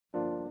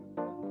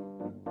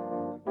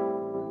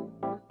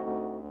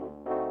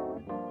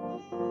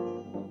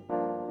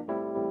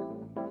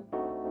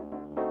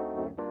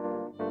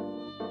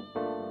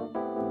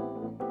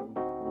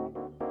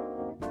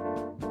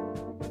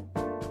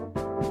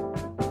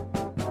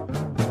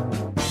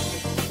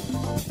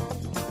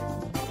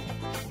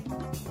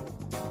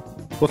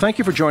Well, thank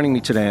you for joining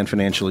me today on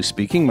Financially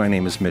Speaking. My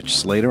name is Mitch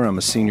Slater. I'm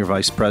a Senior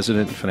Vice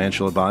President and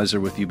Financial Advisor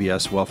with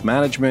UBS Wealth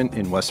Management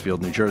in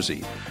Westfield, New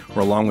Jersey,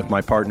 where along with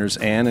my partners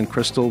Ann and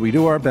Crystal, we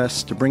do our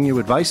best to bring you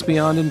advice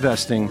beyond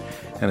investing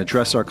and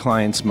address our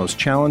clients' most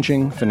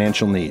challenging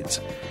financial needs.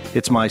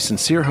 It's my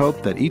sincere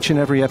hope that each and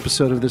every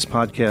episode of this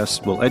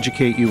podcast will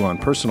educate you on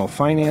personal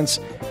finance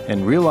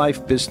and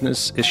real-life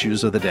business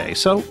issues of the day.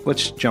 So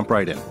let's jump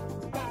right in.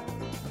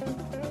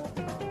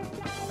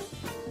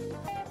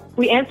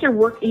 We answer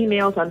work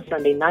emails on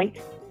Sunday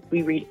night.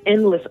 We read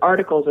endless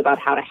articles about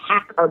how to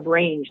hack our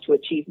brains to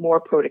achieve more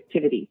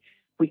productivity.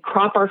 We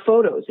crop our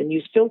photos and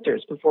use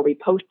filters before we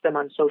post them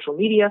on social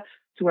media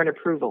to earn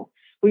approval.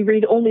 We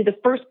read only the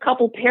first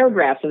couple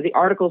paragraphs of the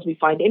articles we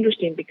find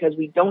interesting because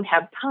we don't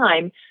have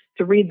time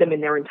to read them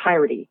in their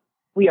entirety.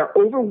 We are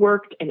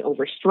overworked and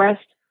overstressed,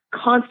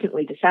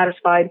 constantly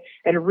dissatisfied,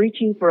 and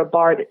reaching for a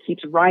bar that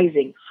keeps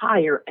rising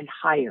higher and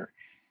higher.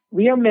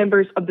 We are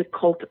members of the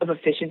cult of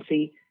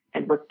efficiency,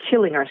 and we're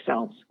killing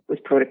ourselves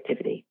with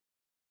productivity.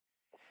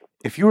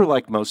 If you are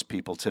like most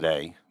people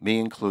today, me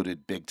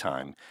included big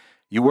time,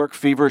 you work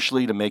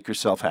feverishly to make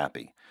yourself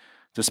happy.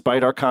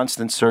 Despite our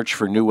constant search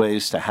for new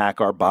ways to hack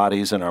our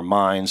bodies and our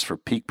minds for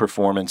peak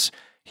performance,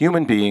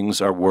 human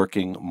beings are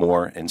working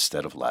more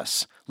instead of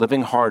less,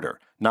 living harder,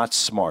 not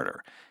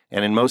smarter,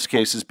 and in most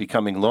cases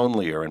becoming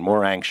lonelier and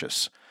more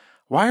anxious.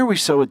 Why are we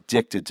so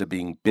addicted to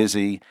being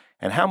busy,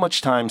 and how much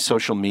time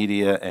social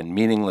media and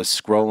meaningless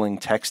scrolling,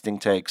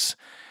 texting takes?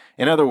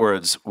 In other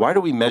words, why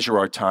do we measure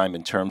our time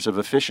in terms of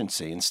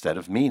efficiency instead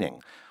of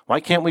meaning? Why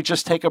can't we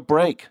just take a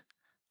break?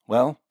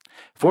 Well,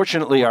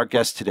 fortunately, our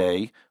guest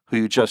today, who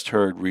you just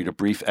heard read a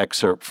brief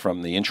excerpt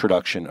from the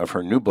introduction of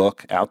her new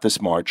book out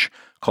this March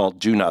called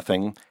Do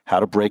Nothing,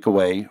 How to Break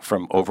Away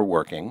from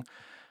Overworking,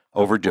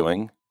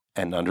 Overdoing,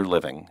 and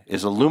Underliving,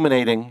 is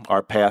illuminating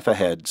our path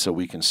ahead so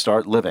we can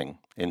start living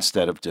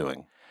instead of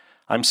doing.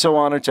 I'm so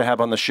honored to have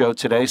on the show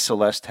today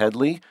Celeste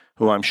Headlee,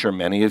 who I'm sure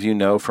many of you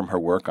know from her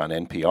work on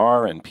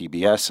NPR and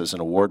PBS as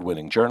an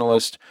award-winning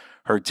journalist.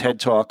 Her TED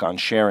Talk on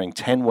sharing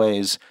 10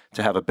 ways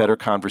to have a better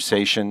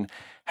conversation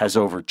has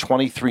over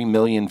 23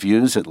 million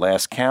views at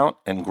last count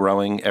and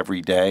growing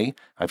every day.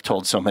 I've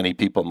told so many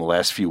people in the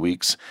last few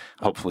weeks.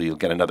 Hopefully you'll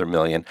get another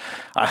million.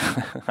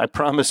 I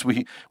promise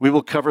we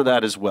will cover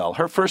that as well.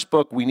 Her first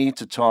book, We Need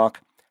to Talk,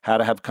 How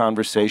to Have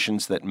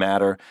Conversations That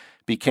Matter,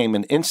 became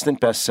an instant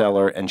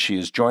bestseller, and she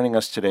is joining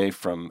us today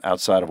from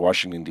outside of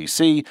Washington,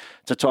 D.C.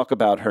 to talk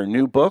about her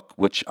new book,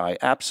 which I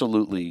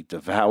absolutely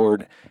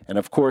devoured, and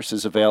of course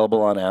is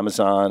available on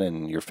Amazon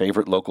and your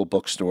favorite local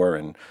bookstore,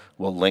 and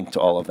we'll link to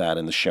all of that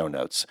in the show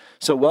notes.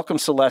 So welcome,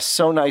 Celeste.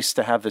 So nice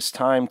to have this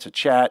time to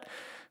chat,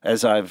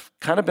 as I've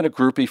kind of been a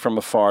groupie from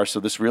afar, so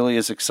this really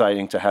is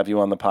exciting to have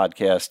you on the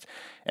podcast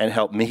and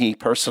help me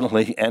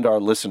personally and our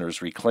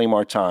listeners reclaim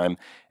our time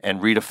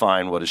and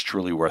redefine what is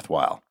truly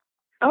worthwhile.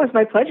 Oh, it's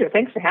my pleasure.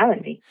 Thanks for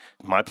having me.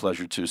 My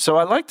pleasure, too. So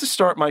I like to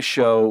start my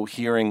show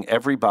hearing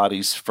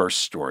everybody's first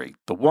story,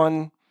 the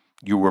one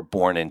you were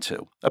born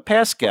into. A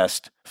past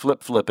guest,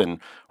 Flip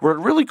Flippin, wrote a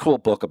really cool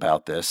book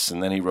about this,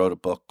 and then he wrote a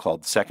book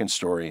called Second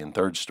Story and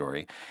Third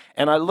Story.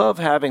 And I love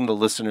having the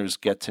listeners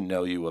get to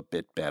know you a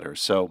bit better.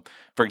 So,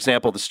 for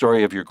example, the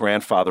story of your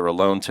grandfather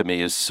alone to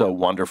me is so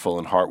wonderful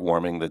and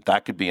heartwarming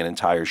that could be an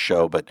entire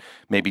show, but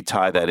maybe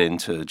tie that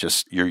into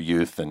just your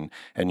youth and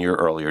your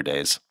earlier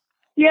days.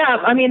 Yeah,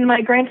 I mean,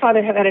 my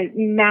grandfather had a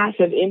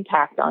massive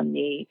impact on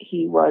me.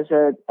 He was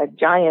a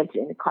giant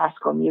in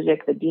classical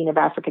music, the dean of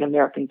African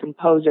American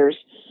composers.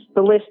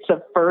 The lists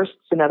of firsts,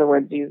 in other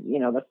words,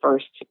 the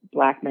first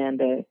black man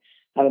to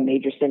have a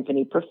major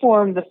symphony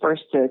performed, the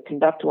first to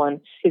conduct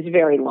one, is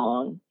very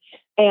long.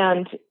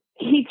 And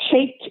he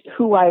shaped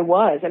who I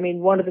was. I mean,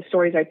 one of the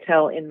stories I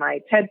tell in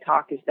my TED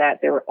Talk is that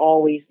there were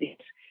always these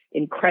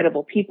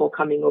incredible people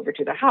coming over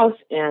to the house,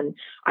 and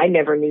I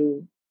never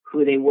knew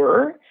who they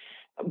were.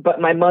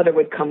 But my mother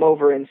would come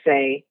over and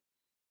say,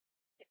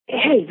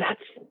 hey,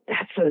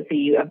 that's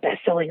the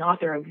best-selling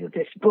author of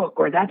this book,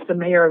 or that's the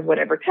mayor of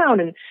whatever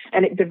town.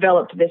 And it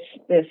developed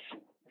this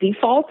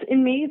default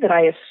in me that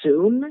I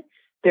assume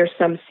there's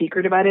some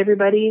secret about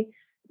everybody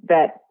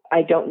that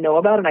I don't know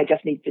about and I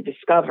just need to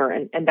discover.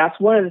 And that's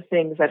one of the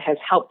things that has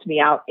helped me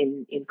out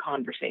in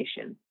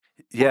conversation.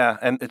 Yeah,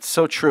 and it's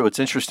so true. It's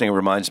interesting. It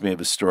reminds me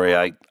of a story.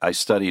 I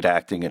studied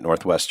acting at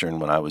Northwestern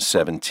when I was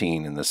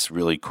 17 in this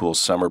really cool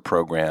summer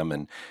program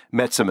and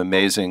met some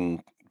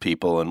amazing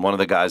people. And one of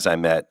the guys I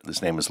met,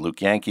 his name was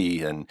Luke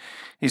Yankee, and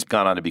he's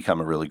gone on to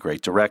become a really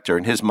great director.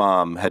 And his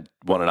mom had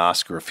won an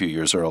Oscar a few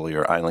years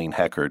earlier, Eileen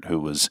Heckard, who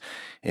was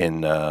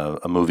in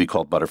a movie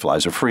called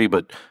Butterflies Are Free,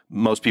 but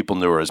most people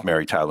knew her as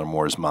Mary Tyler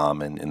Moore's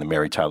mom in the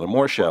Mary Tyler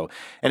Moore Show.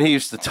 And he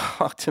used to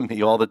talk to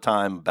me all the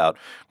time about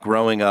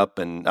growing up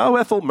and,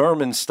 Ethel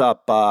Merman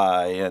stopped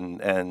by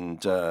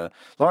and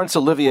Laurence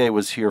Olivier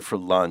was here for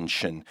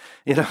lunch. And,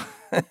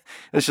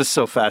 it's just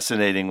so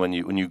fascinating when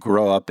you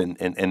grow up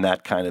in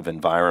that kind of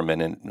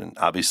environment, and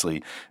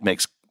obviously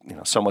makes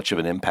so much of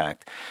an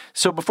impact.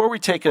 So before we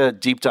take a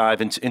deep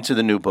dive into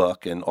the new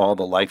book and all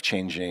the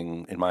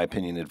life-changing, in my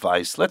opinion,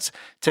 advice, let's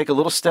take a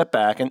little step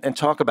back and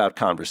talk about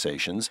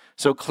conversations.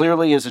 So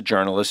clearly, as a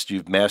journalist,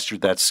 you've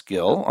mastered that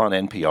skill on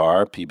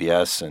NPR,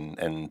 PBS,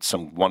 and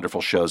some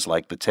wonderful shows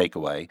like The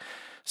Takeaway.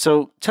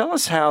 So tell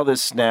us how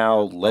this now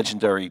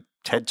legendary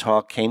TED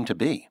Talk came to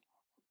be.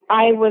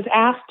 I was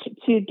asked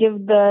to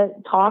give the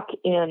talk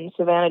in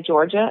Savannah,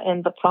 Georgia,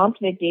 and the prompt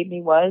they gave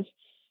me was,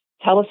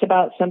 tell us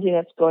about something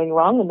that's going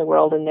wrong in the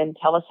world and then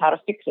tell us how to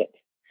fix it.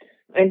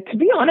 And to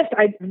be honest,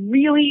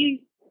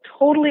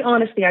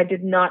 honestly, I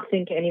did not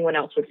think anyone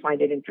else would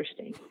find it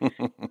interesting.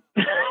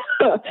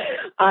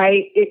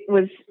 It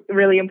was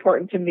really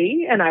important to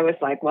me, and I was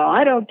like, well,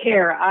 I don't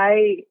care.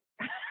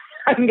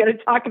 I'm going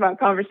to talk about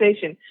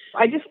conversation.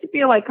 I just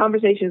feel like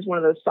conversation is one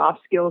of those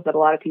soft skills that a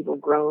lot of people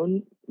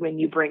groan when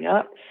you bring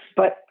up,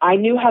 but I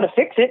knew how to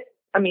fix it.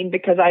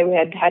 Because I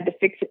had to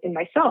fix it in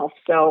myself.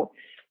 So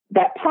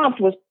that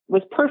prompt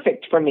was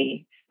perfect for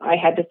me. I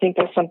had to think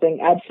of something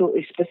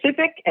absolutely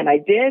specific, and I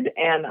did,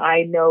 and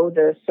I know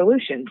the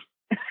solution.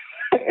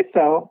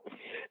 So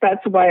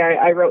that's why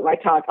I wrote my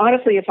talk.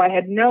 Honestly, if I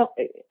had known,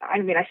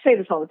 I say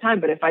this all the time,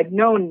 but if I'd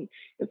known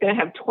it was going to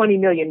have 20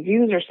 million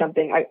views or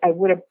something, I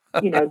would have,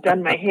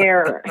 done my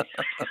hair,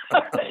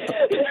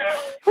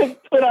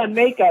 put on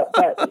makeup,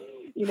 but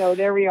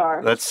there we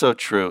are. That's so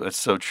true. That's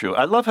so true.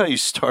 I love how you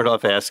start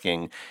off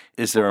asking,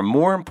 is there a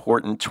more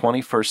important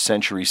 21st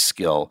century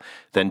skill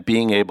than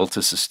being able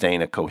to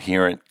sustain a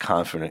coherent,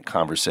 confident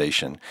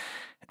conversation?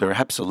 There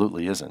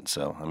absolutely isn't.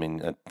 So,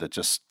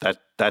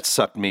 that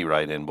sucked me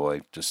right in, boy,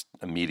 just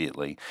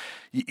immediately.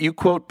 You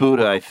quote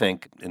Buddha, I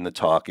think, in the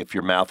talk, if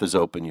your mouth is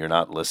open, you're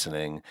not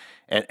listening.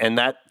 And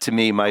that, to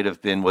me, might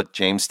have been what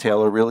James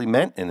Taylor really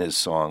meant in his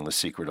song, The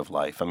Secret of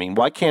Life.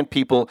 Why can't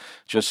people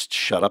just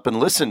shut up and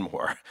listen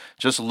more?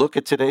 Just look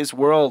at today's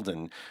world.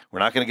 And we're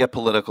not going to get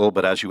political,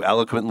 but as you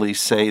eloquently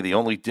say, the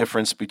only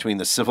difference between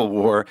the Civil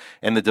War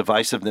and the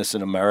divisiveness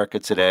in America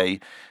today,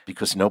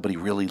 because nobody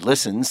really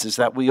listens, is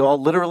that we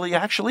all literally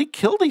actually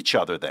killed each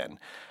other then.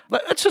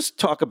 Let's just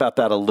talk about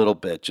that a little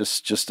bit,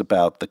 just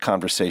about the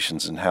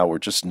conversations and how we're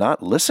just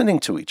not listening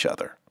to each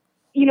other.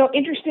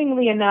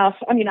 Interestingly enough,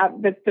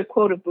 the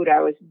quote of Buddha I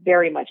was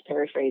very much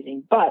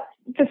paraphrasing, but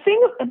the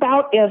thing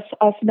about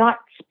us not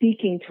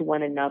speaking to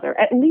one another,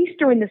 at least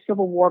during the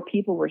Civil War,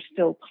 people were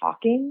still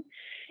talking.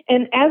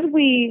 And as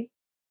we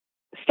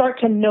start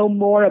to know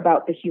more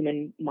about the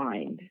human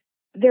mind,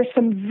 there's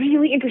some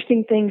really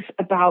interesting things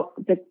about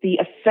the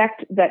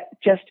effect that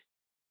just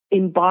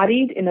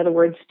embodied, in other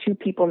words, two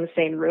people in the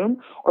same room,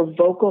 or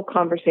vocal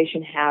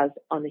conversation has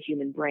on the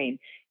human brain.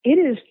 It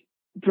is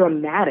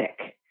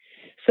dramatic.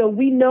 So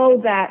we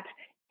know that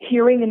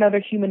hearing another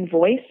human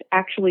voice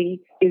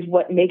actually is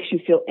what makes you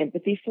feel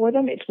empathy for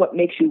them. It's what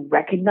makes you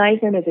recognize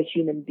them as a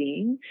human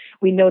being.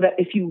 We know that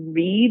if you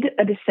read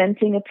a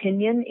dissenting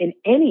opinion in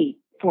any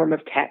form of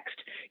text,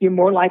 you're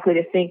more likely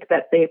to think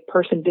that the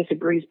person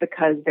disagrees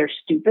because they're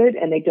stupid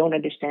and they don't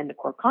understand the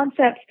core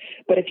concepts.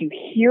 But if you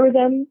hear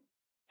them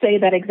say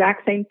that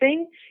exact same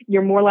thing,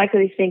 you're more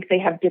likely to think they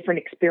have different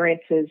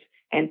experiences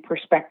and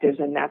perspectives,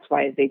 and that's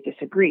why they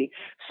disagree.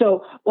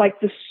 So,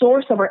 the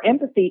source of our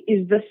empathy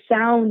is the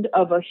sound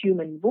of a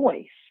human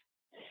voice.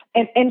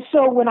 And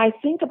so when I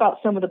think about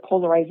some of the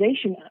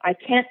polarization,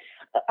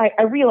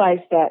 I realize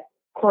that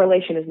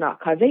correlation is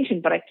not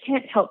causation, but I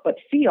can't help but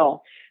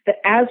feel that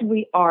as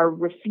we are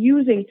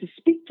refusing to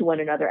speak to one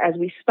another, as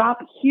we stop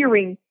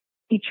hearing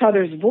each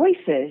other's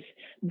voices,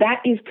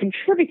 that is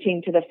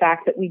contributing to the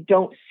fact that we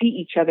don't see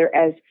each other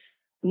as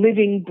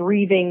living,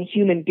 breathing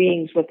human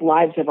beings with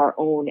lives of our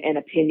own and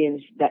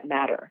opinions that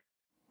matter.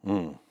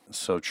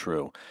 So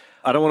true.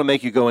 I don't want to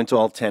make you go into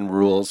all 10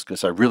 rules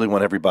because I really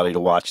want everybody to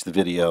watch the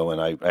video,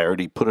 and I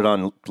already put it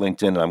on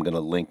LinkedIn, and I'm going to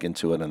link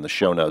into it in the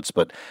show notes,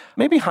 but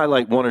maybe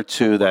highlight one or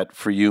two that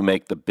for you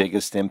make the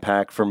biggest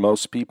impact for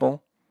most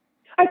people.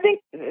 I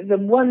think the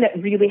one that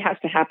really has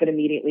to happen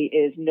immediately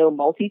is no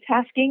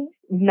multitasking.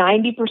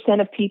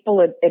 90% of people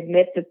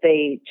admit that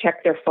they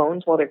check their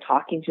phones while they're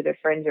talking to their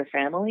friends or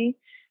family.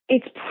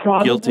 It's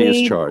probably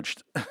guilty as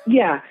charged.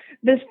 Yeah.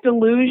 This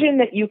delusion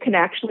that you can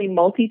actually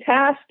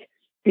multitask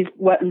is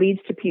what leads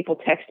to people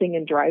texting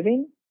and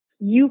driving.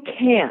 You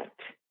can't.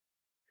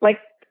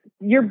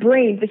 Your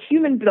brain,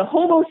 the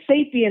Homo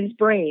sapiens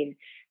brain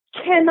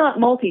cannot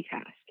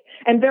multitask.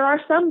 And there are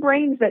some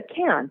brains that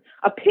can.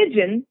 A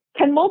pigeon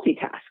can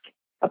multitask.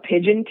 A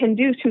pigeon can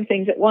do two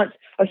things at once.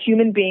 A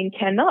human being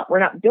cannot. We're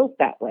not built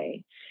that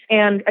way.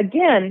 And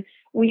again,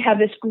 we have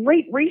this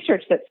great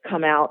research that's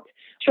come out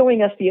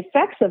showing us the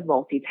effects of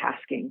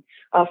multitasking.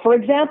 For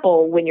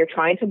example, when you're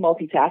trying to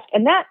multitask,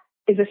 and that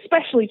is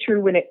especially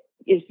true when it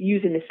is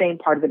using the same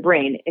part of the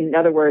brain. In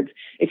other words,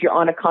 if you're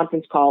on a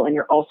conference call and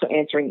you're also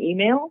answering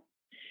email,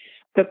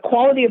 the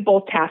quality of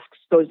both tasks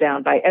goes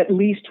down by at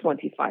least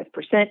 25%.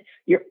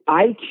 Your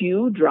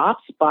IQ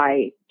drops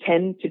by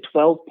 10 to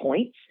 12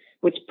 points,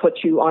 which puts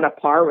you on a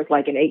par with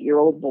an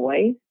 8-year-old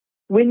boy.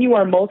 When you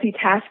are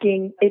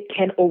multitasking, it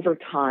can over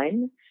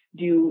time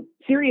do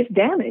serious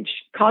damage,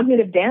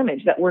 cognitive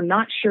damage that we're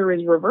not sure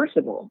is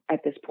reversible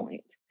at this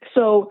point.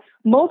 So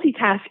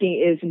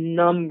multitasking is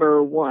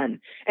number one.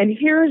 And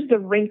here's the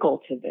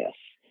wrinkle to this.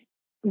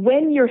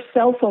 When your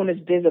cell phone is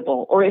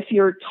visible, or if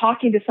you're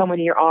talking to someone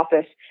in your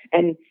office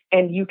and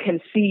you can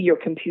see your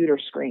computer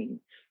screen,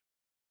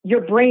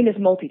 your brain is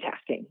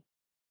multitasking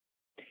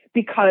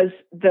because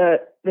the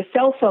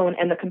cell phone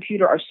and the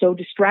computer are so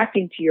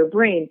distracting to your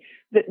brain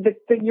that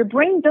your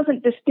brain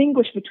doesn't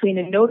distinguish between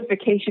a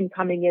notification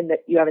coming in that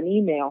you have an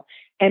email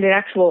and an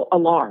actual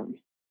alarm,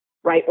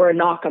 right? Or a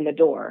knock on the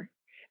door.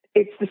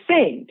 It's the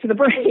same to the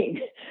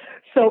brain.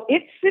 So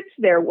it sits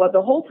there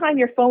the whole time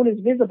your phone is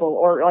visible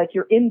or like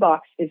your inbox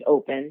is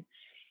open.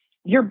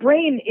 Your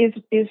brain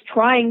is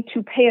trying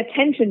to pay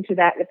attention to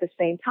that at the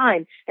same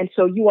time. And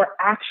so you are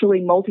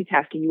actually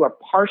multitasking. You are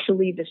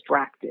partially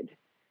distracted.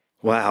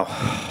 Wow.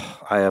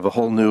 I have a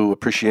whole new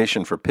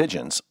appreciation for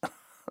pigeons.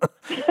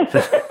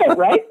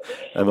 Right?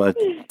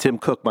 Tim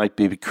Cook might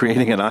be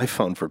creating an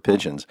iPhone for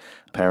pigeons.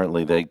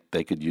 Apparently,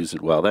 they could use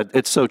it well.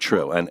 It's so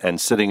true. And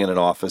sitting in an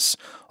office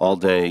all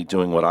day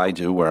doing what I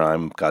do, where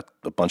I'm got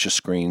a bunch of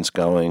screens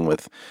going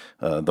with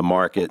the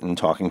market and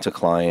talking to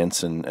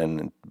clients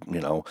and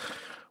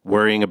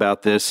worrying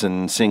about this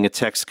and seeing a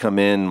text come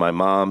in. My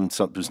mom,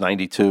 who's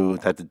 92,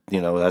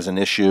 has an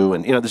issue,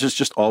 and there's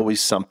just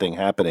always something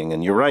happening.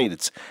 And you're right,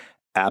 it's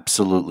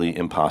absolutely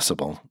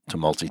impossible to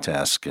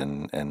multitask,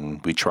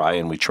 and we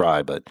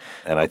try, but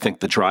I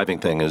think the driving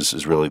thing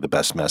is really the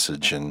best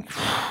message, and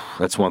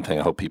that's one thing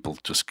I hope people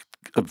just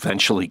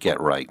eventually get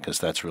right, because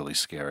that's really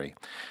scary.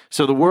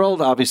 So the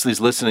world obviously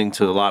is listening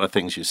to a lot of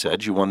things you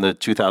said. You won the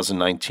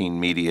 2019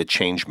 Media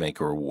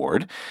Changemaker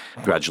Award.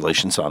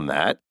 Congratulations on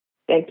that.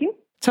 Thank you.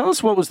 Tell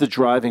us, what was the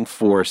driving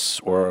force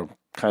or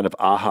kind of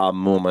aha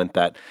moment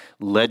that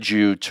led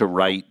you to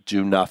write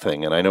Do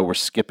Nothing? And I know we're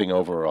skipping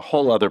over a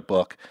whole other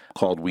book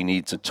called We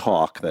Need to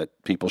Talk that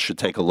people should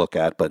take a look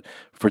at, but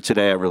for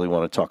today I really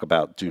want to talk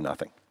about Do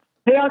Nothing.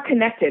 They are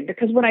connected,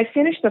 because when I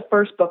finished the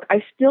first book,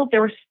 there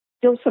were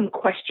still some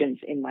questions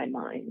in my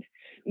mind.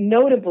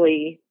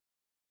 Notably,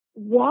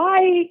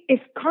 why, if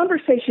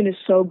conversation is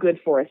so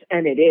good for us,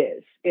 and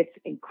it's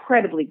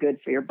incredibly good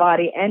for your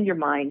body and your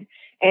mind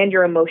and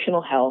your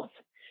emotional health.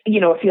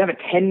 If you have a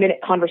 10-minute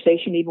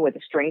conversation, even with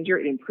a stranger,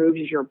 it improves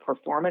your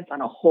performance on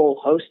a whole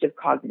host of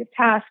cognitive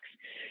tasks.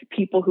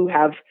 People who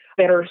have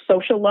better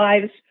social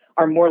lives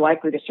are more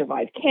likely to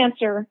survive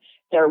cancer.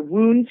 Their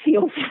wounds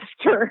heal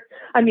faster.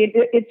 I mean,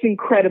 it's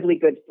incredibly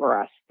good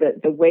for us,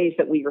 the ways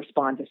that we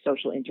respond to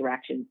social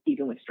interaction,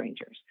 even with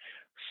strangers.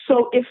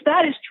 So if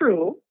that is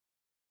true,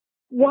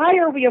 why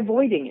are we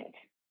avoiding it?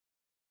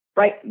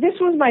 Right? This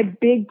was my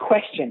big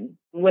question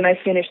when I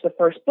finished the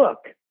first book.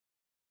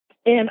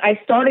 And I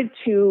started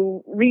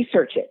to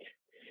research it.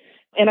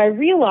 And I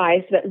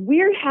realized that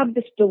we have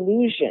this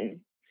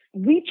delusion.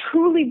 We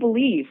truly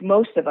believe,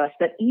 most of us,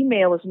 that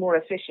email is more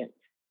efficient.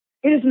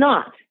 It is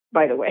not,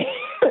 by the way.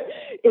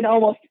 In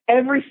almost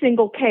every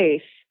single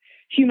case,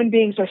 human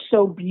beings are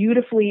so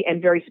beautifully and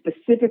very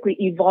specifically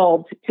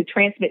evolved to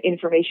transmit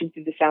information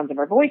through the sounds of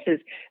our voices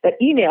that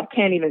email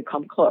can't even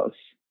come close.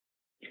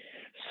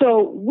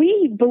 So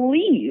we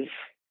believe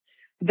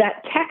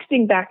that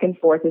texting back and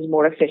forth is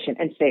more efficient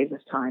and saves us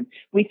time.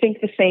 We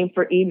think the same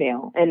for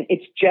email, and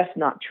it's just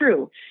not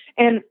true.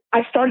 And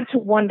I started to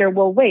wonder,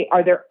 well, wait,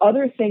 are there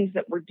other things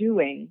that we're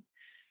doing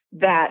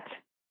that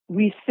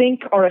we think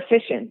are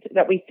efficient,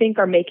 that we think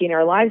are making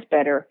our lives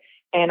better,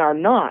 and are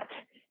not?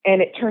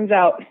 And it turns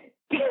out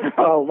there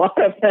are a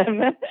lot of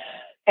them.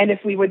 And if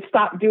we would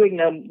stop doing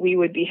them, we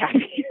would be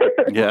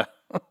happier. Yeah.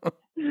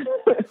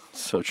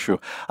 So true.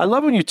 I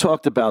love when you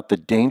talked about the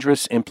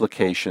dangerous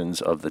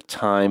implications of the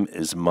time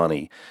is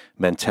money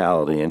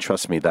mentality. And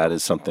trust me, that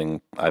is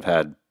something I've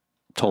had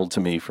told to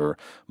me for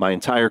my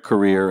entire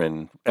career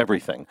and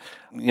everything.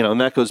 And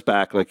that goes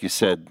back, like you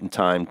said, in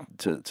time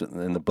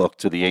in the book,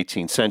 to the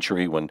 18th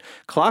century when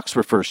clocks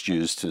were first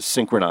used to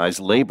synchronize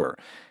labor.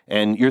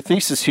 And your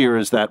thesis here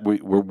is that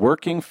we're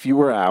working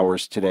fewer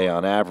hours today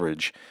on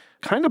average.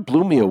 Kind of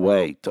blew me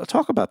away.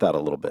 Talk about that a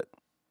little bit.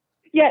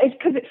 Yeah, it's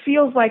because it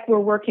feels like we're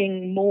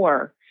working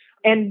more.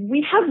 And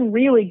we have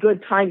really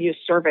good time use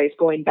surveys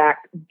going back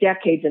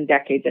decades and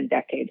decades and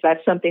decades.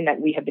 That's something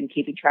that we have been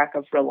keeping track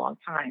of for a long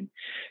time.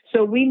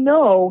 So we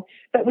know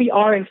that we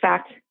are, in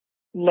fact,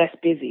 less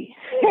busy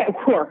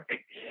at work.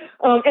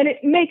 And it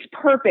makes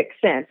perfect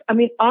sense. I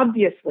mean,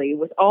 obviously,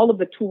 with all of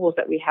the tools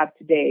that we have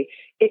today,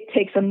 it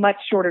takes a much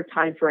shorter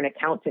time for an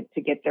accountant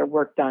to get their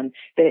work done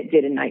than it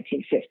did in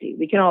 1950.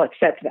 We can all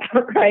accept that,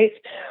 right?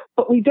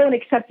 But we don't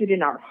accept it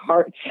in our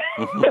hearts.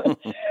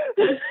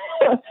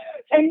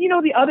 And,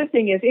 the other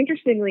thing is,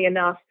 interestingly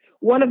enough,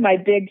 one of my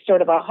big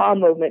sort of aha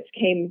moments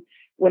came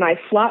when I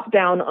flopped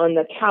down on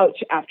the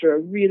couch after a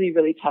really,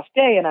 really tough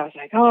day. And I was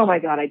like, oh my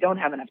God, I don't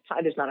have enough time.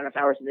 There's not enough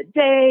hours in the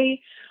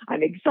day.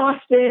 I'm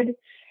exhausted.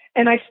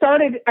 And I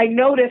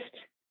noticed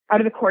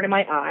out of the corner of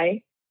my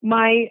eye,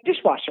 my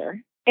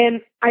dishwasher.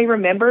 And I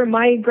remember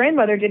my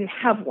grandmother didn't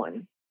have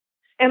one.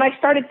 And I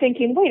started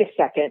thinking, wait a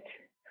second,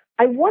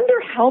 I wonder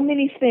how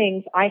many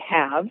things I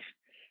have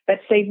that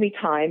saved me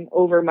time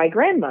over my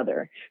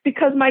grandmother,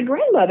 because my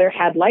grandmother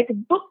had like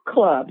book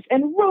clubs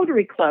and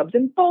Rotary clubs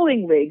and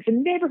bowling leagues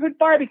and neighborhood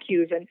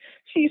barbecues. And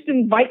she used to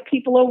invite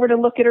people over to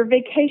look at her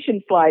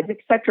vacation slides, et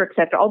cetera,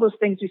 all those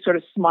things we sort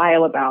of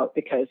smile about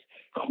because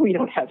we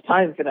don't have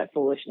time for that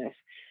foolishness.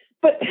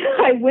 But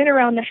I went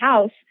around the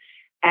house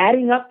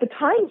adding up the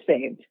time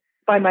saved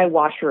by my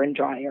washer and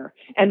dryer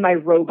and my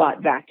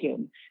robot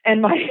vacuum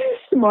and my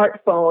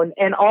smartphone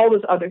and all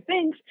those other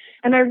things.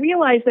 And I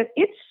realized that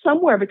it's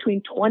somewhere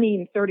between 20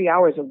 and 30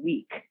 hours a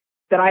week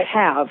that I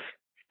have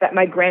that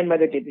my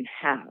grandmother didn't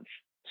have.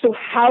 So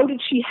how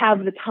did she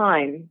have the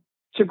time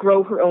to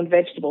grow her own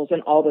vegetables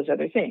and all those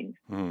other things?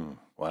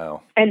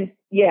 Wow. And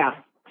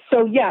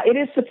so it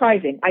is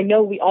surprising. I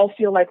know we all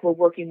feel like we're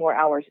working more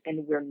hours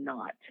and we're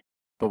not.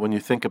 But when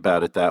you think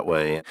about it that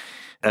way,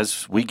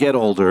 as we get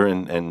older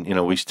and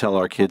we tell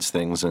our kids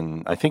things,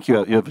 and I think you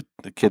have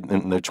a kid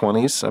in their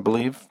 20s, I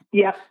believe?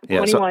 Yeah,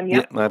 21,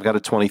 so, I've got a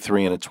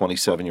 23 and a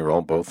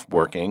 27-year-old, both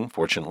working,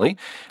 fortunately,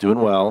 doing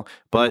well.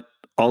 But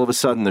all of a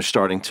sudden, they're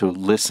starting to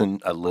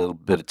listen a little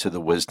bit to the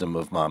wisdom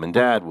of mom and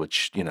dad,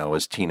 which,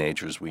 as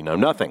teenagers, we know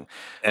nothing.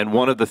 And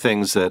one of the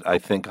things that I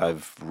think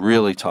I've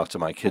really talked to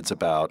my kids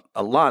about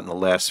a lot in the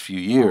last few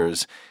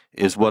years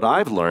is what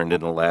I've learned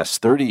in the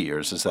last 30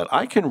 years is that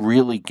I can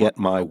really get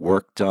my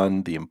work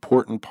done, the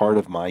important part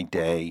of my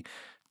day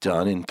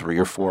done in 3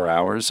 or 4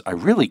 hours. I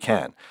really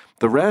can.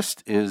 The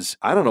rest is,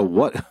 I don't know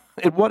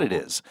what it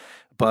is,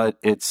 but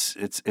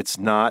it's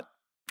not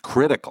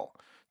critical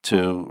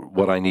to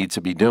what I need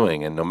to be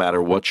doing. And no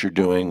matter what you're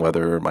doing,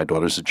 whether my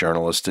daughter's a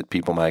journalist at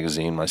People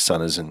Magazine, my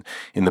son is in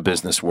the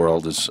business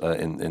world, is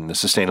in the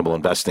sustainable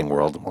investing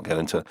world, and we'll get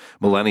into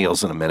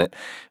millennials in a minute,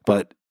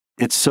 but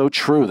it's so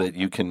true that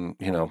you can,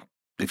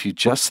 if you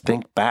just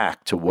think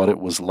back to what it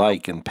was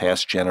like in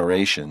past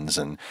generations,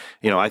 and,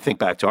 I think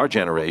back to our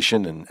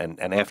generation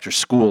and after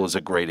school is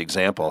a great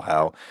example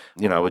how,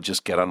 I would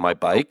just get on my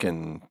bike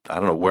and I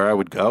don't know where I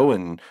would go,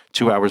 and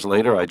 2 hours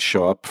later I'd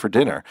show up for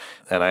dinner,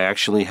 and I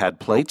actually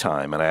had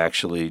playtime, and I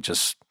actually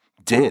just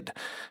did,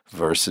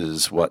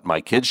 versus what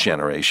my kids'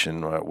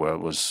 generation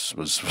was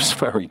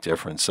very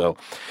different. So,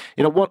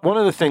 one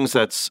of the things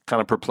that's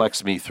kind of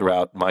perplexed me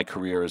throughout my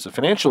career as a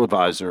financial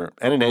advisor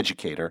and an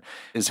educator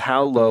is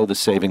how low the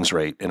savings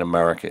rate in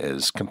America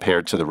is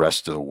compared to the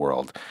rest of the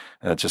world.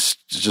 And it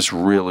just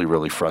really,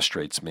 really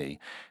frustrates me.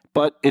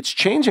 But it's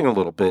changing a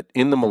little bit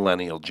in the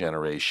millennial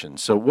generation.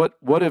 So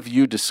what have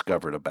you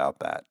discovered about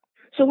that?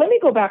 So let me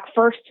go back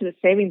first to the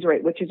savings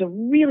rate, which is a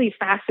really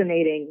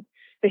fascinating.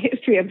 The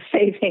history of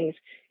savings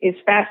is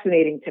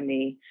fascinating to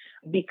me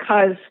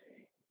because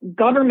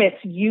governments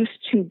used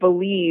to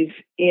believe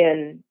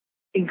in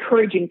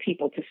encouraging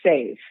people to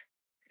save.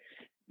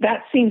 That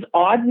seems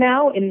odd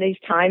now in these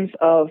times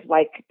of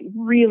like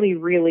really,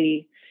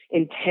 really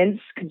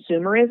intense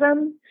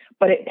consumerism,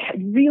 but it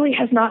really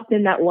has not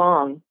been that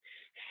long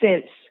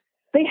since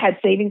they had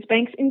savings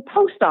banks in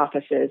post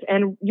offices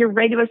and your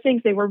regular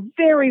things. They were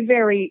very,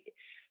 very,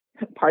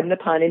 pardon the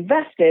pun,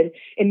 invested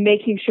in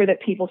making sure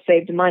that people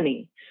saved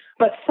money.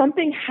 But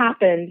something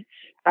happened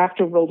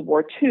after World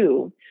War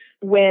II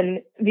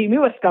when the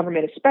U.S.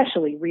 government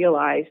especially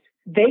realized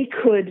they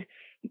could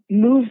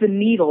move the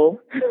needle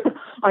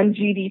on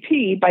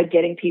GDP by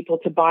getting people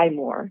to buy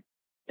more.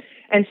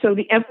 And so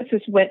the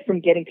emphasis went from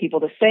getting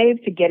people to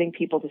save to getting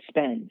people to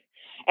spend.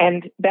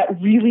 And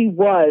that really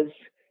was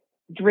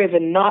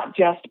driven not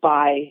just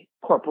by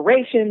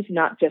corporations,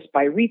 not just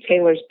by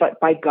retailers, but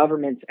by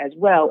governments as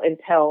well,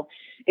 until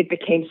it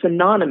became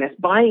synonymous.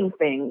 Buying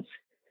things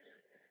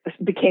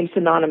became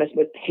synonymous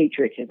with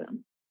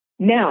patriotism.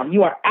 Now,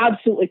 you are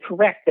absolutely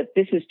correct that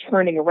this is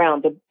turning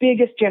around. The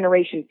biggest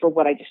generation for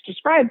what I just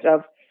described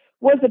of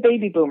was the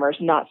baby boomers,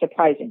 not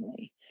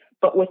surprisingly.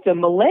 But with the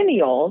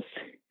millennials,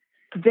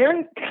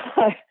 they're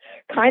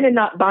kind of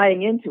not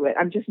buying into it.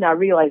 I'm just now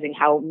realizing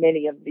how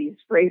many of these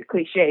phrase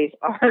cliches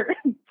are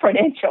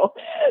financial.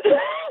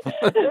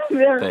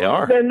 They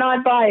are. They're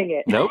not buying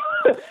it. Nope.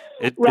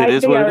 Right? It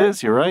is what it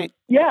is. You're right.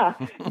 Yeah.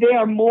 They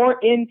are more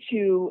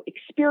into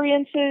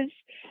experiences.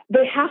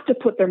 They have to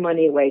put their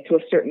money away to a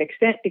certain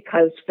extent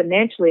because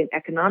financially and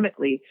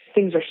economically,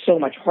 things are so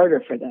much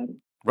harder for them.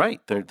 Right.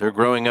 They're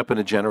growing up in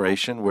a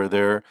generation where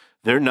they're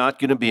not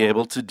going to be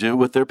able to do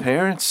what their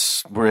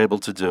parents were able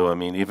to do. I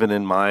mean, even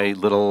in my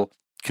little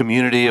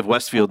community of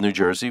Westfield, New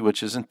Jersey,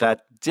 which isn't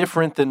that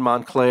different than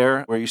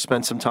Montclair, where you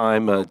spend some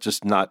time,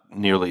 just not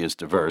nearly as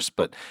diverse.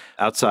 But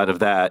outside of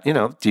that,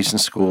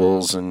 decent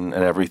schools and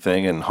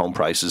everything, and home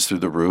prices through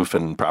the roof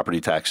and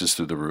property taxes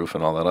through the roof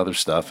and all that other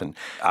stuff. And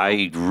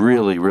I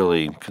really,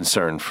 really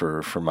concerned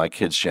for my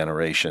kids'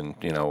 generation,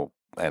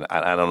 and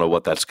I don't know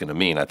what that's going to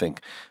mean. I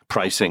think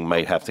pricing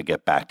might have to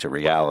get back to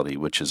reality,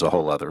 which is a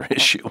whole other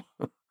issue.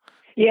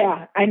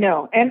 Yeah, I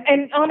know.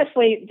 And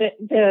honestly,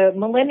 the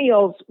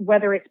millennials,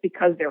 whether it's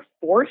because they're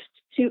forced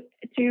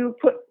to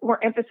put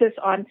more emphasis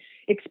on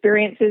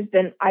experiences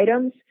than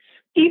items,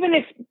 even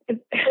if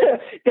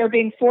they're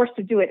being forced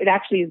to do it, it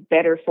actually is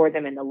better for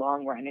them in the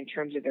long run in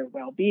terms of their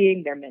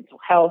well-being, their mental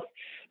health.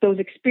 Those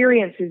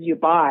experiences you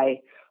buy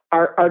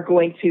are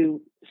going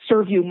to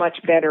serve you much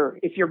better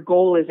if your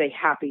goal is a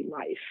happy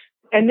life.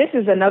 And this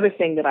is another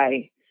thing that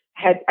I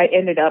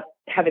ended up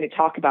having to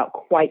talk about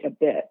quite a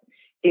bit,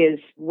 is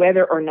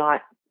whether or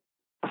not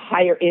a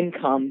higher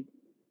income,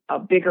 a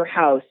bigger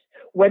house,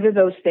 whether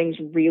those things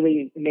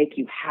really make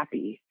you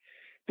happy.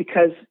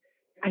 Because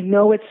I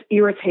know it's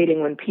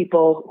irritating when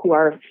people who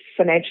are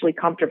financially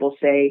comfortable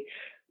say,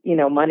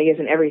 money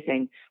isn't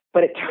everything,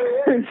 but it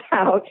turns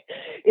out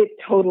it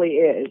totally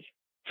is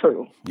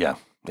true. Yeah,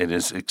 it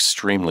is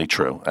extremely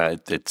true.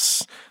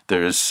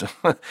 There's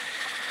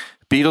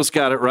Beatles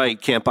got it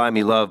right, Can't Buy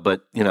Me Love,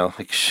 but,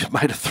 she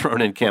might have thrown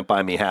in Can't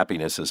Buy Me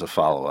Happiness as a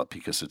follow-up,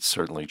 because it's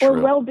certainly true.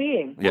 Or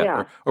well-being.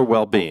 Yeah. Or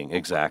well-being,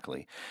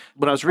 exactly.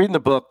 When I was reading the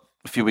book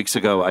a few weeks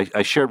ago,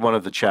 I shared one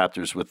of the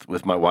chapters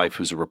with my wife,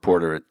 who's a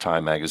reporter at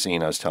Time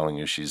magazine. I was telling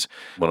you she's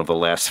one of the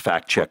last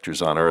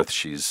fact-checkers on Earth.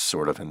 She's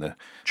sort of in the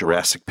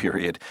Jurassic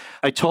period.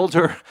 I told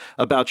her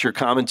about your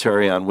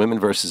commentary on women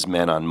versus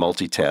men on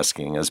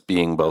multitasking as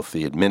being both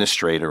the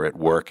administrator at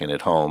work and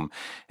at home.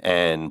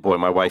 And boy,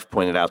 my wife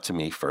pointed out to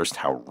me first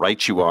how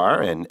right you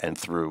are, and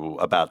threw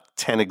about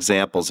 10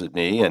 examples at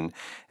me,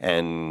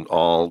 and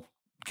all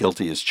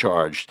guilty as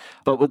charged.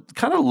 But would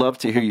kind of love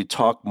to hear you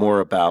talk more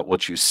about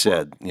what you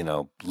said,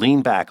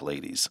 lean back,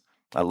 ladies.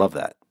 I love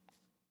that.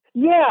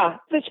 Yeah,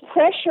 this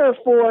pressure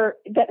for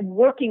that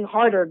working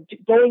harder,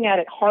 going at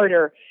it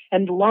harder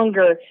and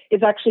longer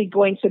is actually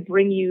going to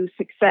bring you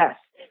success,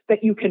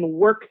 that you can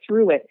work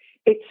through it.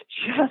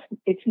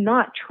 It's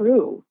not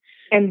true.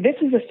 And this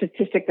is a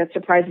statistic that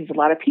surprises a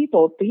lot of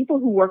people. People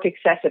who work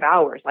excessive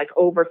hours, like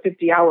over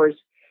 50 hours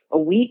a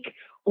week,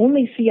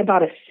 only see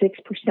about a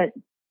 6%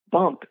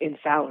 bump in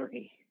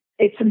salary.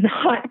 It's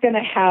not going to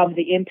have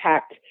the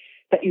impact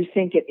that you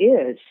think it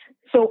is.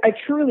 So I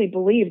truly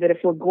believe that if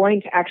we're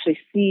going to actually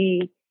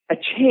see a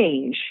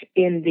change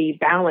in the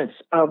balance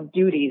of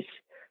duties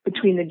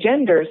between the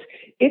genders,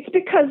 it's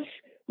because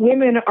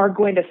women are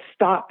going to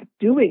stop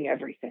doing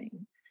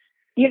everything.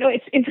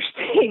 It's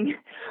interesting.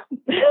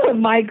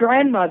 My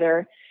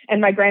grandmother and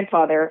my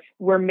grandfather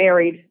were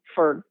married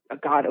for,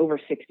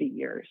 over 60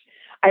 years.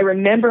 I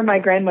remember my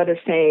grandmother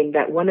saying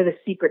that one of the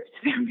secrets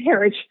to their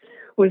marriage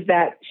was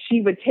that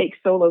she would take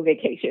solo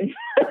vacations.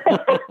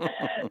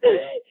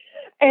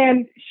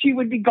 And she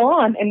would be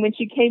gone. And when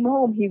she came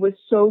home, he was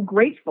so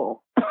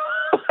grateful.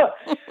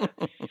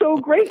 So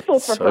grateful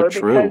for her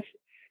because,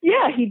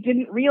 he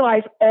didn't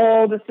realize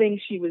all the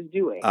things she was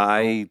doing.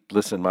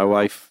 Listen, my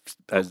wife,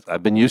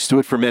 I've been used to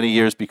it for many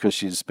years because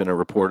she's been a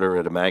reporter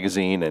at a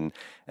magazine, and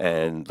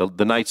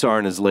the nights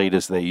aren't as late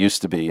as they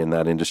used to be in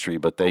that industry,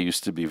 but they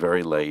used to be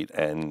very late.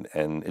 And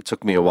it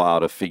took me a while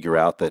to figure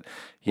out that,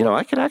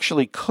 I can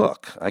actually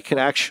cook. I can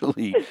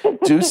actually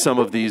do some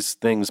of these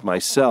things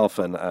myself.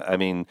 And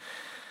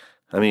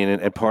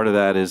and part of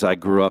that is I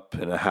grew up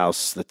in a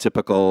house, the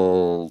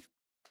typical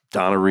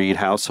Donna Reed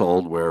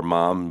household, where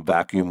mom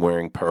vacuumed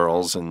wearing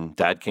pearls and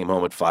dad came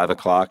home at 5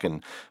 o'clock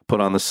and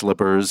put on the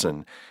slippers,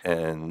 and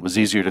it was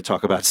easier to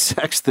talk about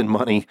sex than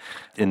money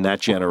in that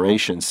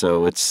generation.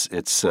 So it's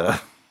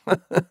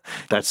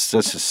that's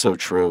just so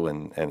true.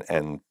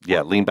 And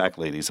yeah, lean back,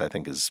 ladies, I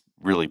think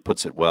really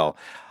puts it well.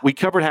 We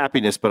covered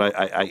happiness, but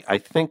I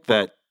think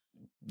that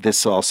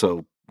this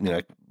also,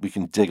 we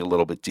can dig a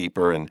little bit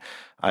deeper. And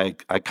I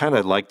kind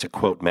of like to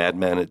quote Mad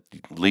Men, at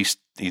least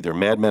either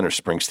Mad Men or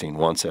Springsteen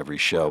once every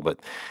show. But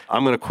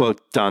I'm going to quote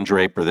Don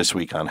Draper this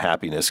week on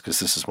happiness, because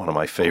this is one of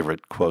my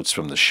favorite quotes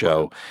from the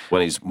show.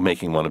 When he's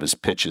making one of his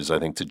pitches, I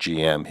think to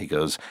GM, he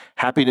goes,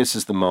 "Happiness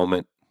is the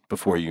moment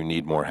before you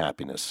need more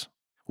happiness."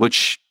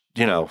 Which,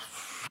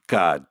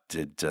 God,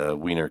 did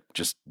Wiener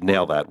just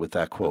nail that with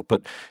that quote.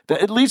 But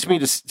it leads me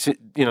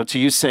to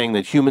you saying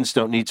that humans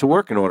don't need to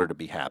work in order to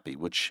be happy,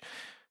 which,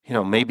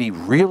 may be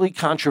really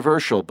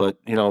controversial, but,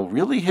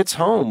 really hits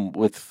home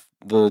with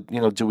the,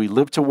 do we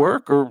live to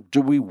work or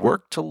do we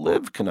work to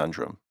live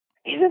conundrum?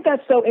 Isn't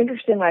that so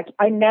interesting? Like,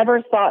 I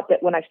never thought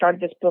that when I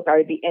started this book, I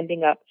would be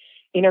ending up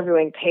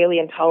interviewing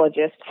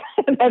paleontologists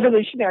and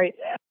evolutionaries.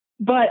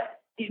 But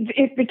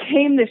it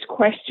became this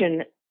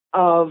question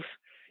of,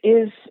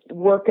 is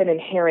work an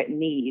inherent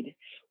need?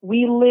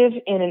 We live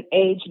in an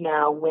age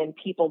now when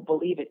people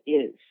believe it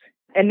is.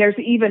 And there's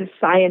even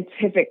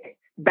scientific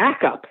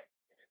backup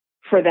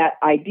for that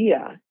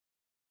idea,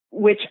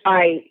 which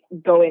I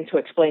go into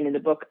explain in the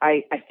book,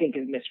 I think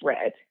is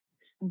misread.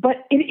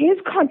 But it is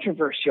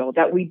controversial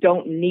that we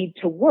don't need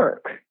to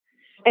work.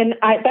 And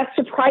that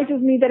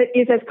surprises me that it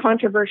is as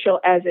controversial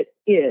as it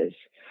is.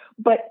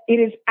 But it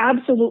is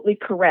absolutely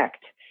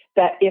correct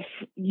that if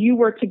you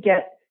were to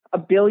get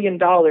 $1 billion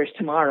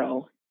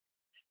tomorrow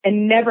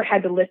and never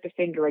had to lift a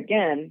finger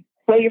again,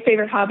 what are your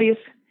favorite hobbies?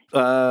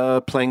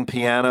 Playing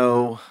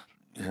piano,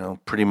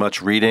 pretty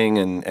much reading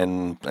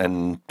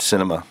and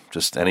cinema,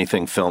 just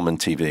anything film and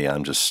TV.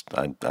 I'm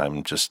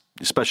just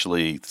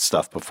especially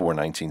stuff before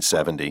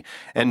 1970,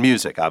 and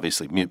music.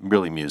 Obviously,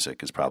 really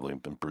music has probably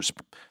been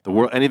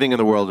anything in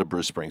the world of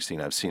Bruce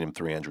Springsteen. I've seen him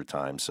 300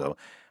 times. So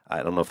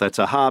I don't know if that's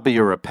a hobby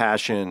or a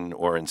passion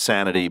or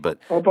insanity,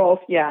 or both,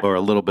 yeah, or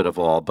a little bit of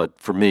all. But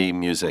for me,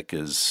 music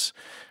is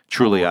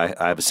truly, I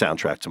have a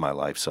soundtrack to my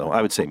life. So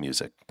I would say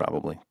music,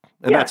 probably.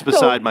 And Yeah, that's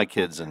beside my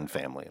kids and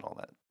family and all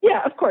that.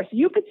 Yeah, of course.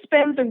 You could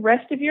spend the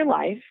rest of your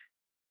life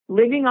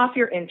living off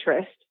your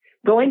interest,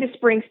 going to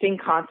Springsteen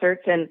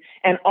concerts and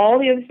all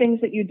the other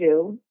things that you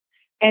do,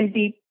 and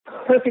be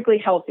perfectly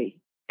healthy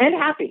and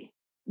happy.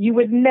 You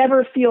would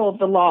never feel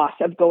the loss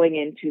of going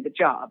into the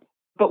job.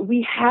 But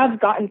we have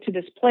gotten to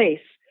this place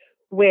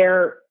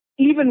where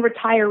even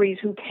retirees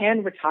who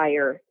can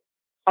retire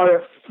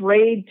are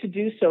afraid to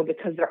do so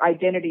because their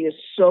identity is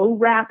so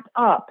wrapped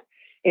up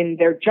in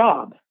their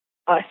job,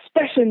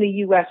 especially in the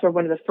U.S., where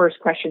one of the first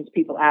questions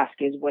people ask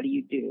is, what do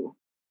you do?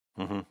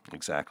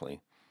 Exactly.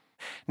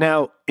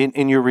 Now,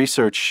 in your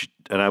research,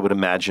 and I would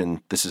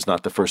imagine this is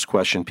not the first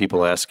question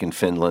people ask in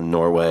Finland,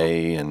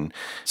 Norway, and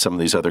some of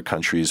these other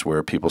countries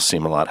where people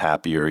seem a lot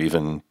happier,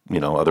 even,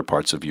 other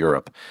parts of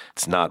Europe.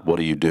 It's not what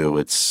do you do?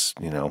 It's,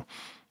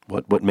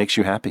 what makes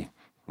you happy?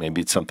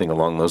 Maybe it's something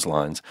along those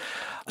lines.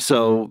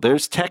 So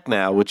there's tech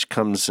now, which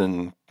comes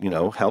and,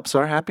 helps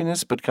our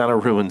happiness, but kind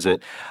of ruins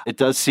it. It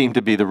does seem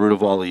to be the root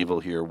of all evil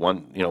here.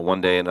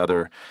 One day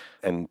another,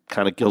 and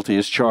kind of guilty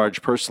as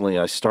charged. Personally,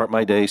 I start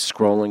my day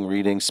scrolling,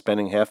 reading,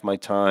 spending half my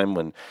time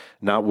when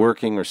not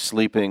working or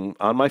sleeping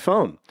on my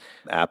phone.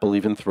 Apple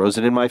even throws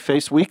it in my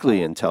face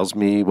weekly and tells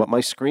me what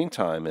my screen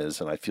time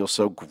is, and I feel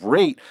so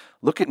great.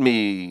 Look at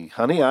me,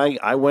 honey.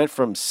 I went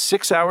from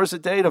 6 hours a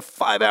day to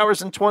 5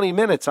 hours and 20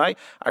 minutes. I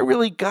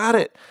really got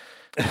it.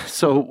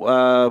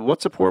 So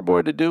what's a poor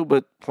boy to do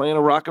but play in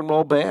a rock and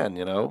roll band,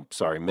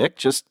 Sorry, Mick,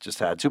 just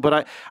had to.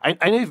 But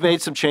I know you've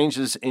made some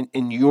changes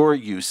in your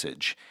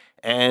usage.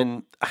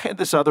 And I had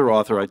this other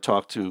author I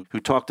talked to who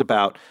talked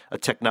about a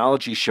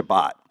technology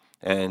Shabbat.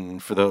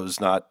 And for those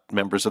not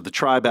members of the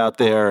tribe out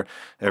there,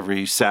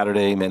 every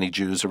Saturday, many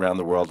Jews around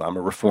the world, I'm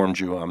a Reform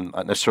Jew, I'm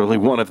not necessarily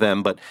one of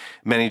them, but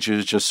many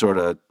Jews just sort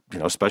of,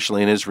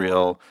 especially in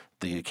Israel,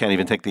 you can't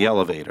even take the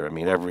elevator. I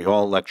mean,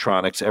 all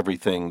electronics,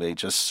 everything, they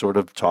just sort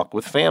of talk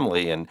with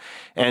family. And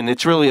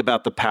it's really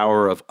about the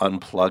power of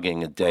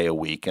unplugging a day a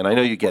week. And I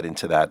know you get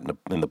into that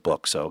in the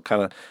book, so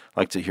kind of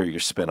like to hear your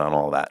spin on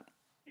all that.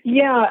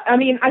 Yeah,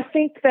 I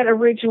think that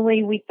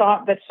originally we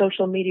thought that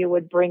social media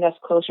would bring us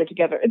closer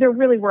together. There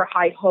really were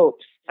high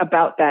hopes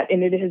about that,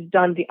 and it has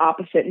done the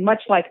opposite.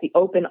 Much like the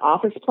open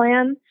office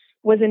plan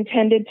was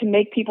intended to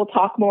make people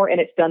talk more,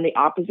 and it's done the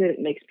opposite. It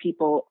makes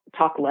people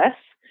talk less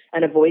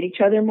and avoid each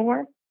other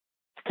more.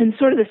 And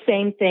sort of the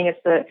same thing as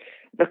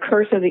the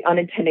curse of the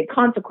unintended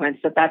consequence,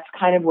 that's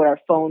kind of what our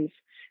phones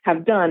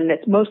have done, and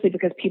it's mostly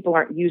because people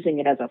aren't using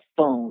it as a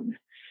phone.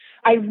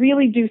 I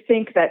really do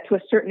think that to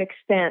a certain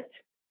extent,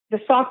 the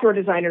software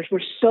designers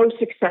were so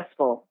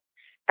successful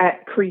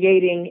at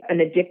creating an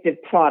addictive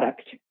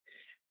product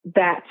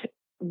that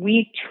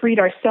we treat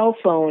our cell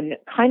phone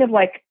kind of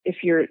like if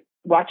you're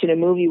watching a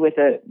movie with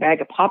a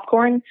bag of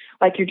popcorn,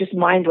 like you're just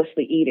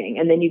mindlessly eating.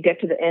 And then you get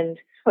to the end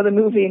of the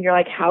movie and you're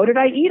like, how did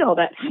I eat all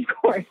that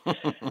popcorn?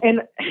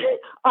 And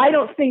I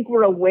don't think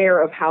we're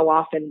aware of how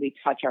often we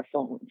touch our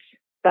phones.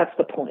 That's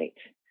the point.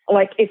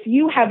 Like if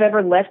you have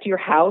ever left your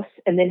house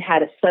and then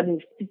had a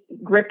sudden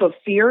grip of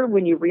fear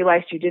when you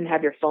realized you didn't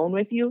have your phone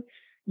with you,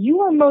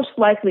 you are most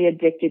likely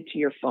addicted to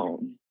your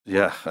phone.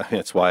 Yeah,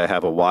 that's why I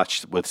have a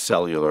watch with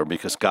cellular,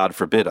 because God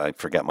forbid I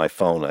forget my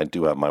phone. I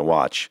do have my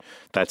watch.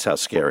 That's how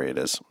scary it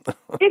is.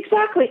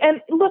 Exactly.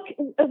 And look,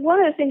 one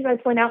of the things I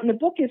point out in the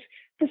book is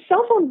the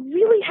cell phone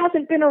really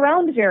hasn't been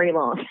around very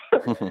long.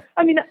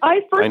 I mean,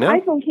 first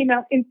iPhone came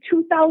out in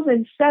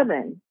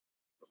 2007.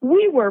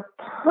 We were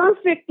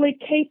perfectly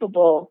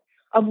capable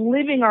of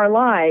living our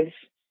lives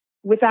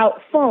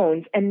without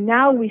phones, and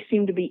now we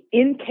seem to be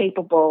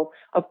incapable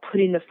of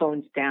putting the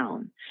phones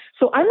down.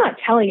 So I'm not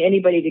telling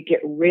anybody to get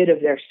rid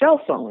of their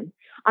cell phone.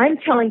 I'm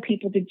telling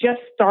people to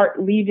just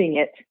start leaving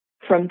it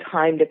from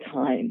time to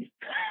time.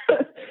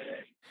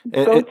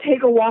 Go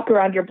take a walk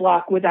around your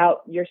block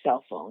without your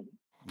cell phone.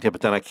 Yeah,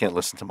 but then I can't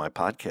listen to my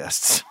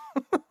podcasts.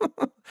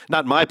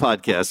 Not my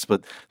podcasts,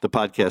 but the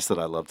podcasts that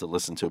I love to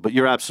listen to. But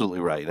you're absolutely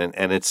right.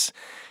 And it's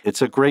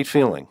a great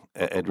feeling.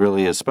 It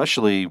really is,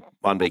 especially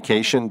on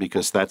vacation,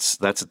 because that's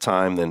a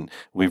time then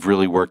we've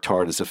really worked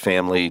hard as a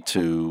family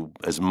to,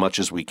 as much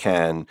as we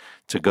can,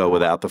 to go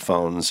without the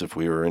phones. If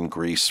we were in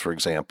Greece, for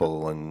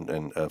example,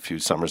 and a few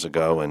summers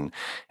ago,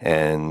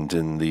 and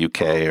in the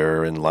UK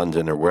or in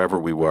London or wherever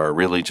we were,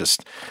 really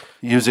just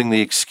using the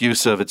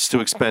excuse of it's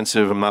too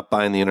expensive, I'm not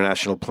buying the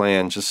international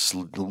plan, just,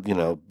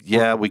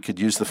 we could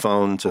use the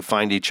phone to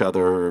find each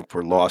other if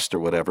we're lost or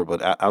whatever.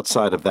 But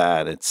outside of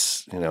that,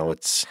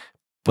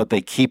 but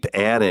they keep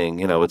adding,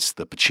 it's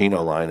the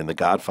Pacino line in The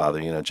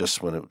Godfather,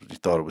 just when you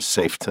thought it was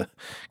safe to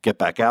get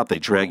back out, they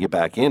drag you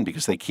back in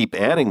because they keep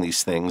adding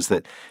these things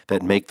that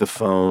make the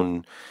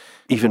phone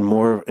even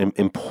more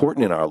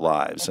important in our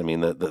lives. I mean,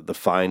 the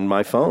find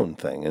my phone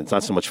thing. It's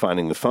not so much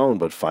finding the phone,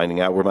 but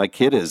finding out where my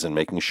kid is and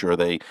making sure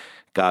they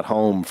got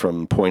home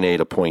from point A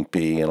to point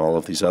B and all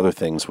of these other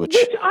things, which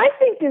I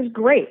think is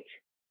great.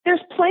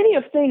 There's plenty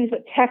of things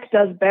that tech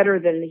does better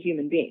than the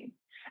human being.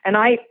 And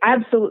I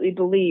absolutely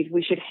believe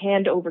we should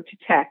hand over to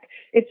tech.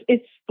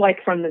 It's like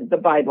from the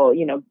Bible,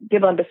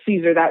 give unto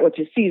Caesar that which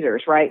is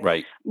Caesar's, right?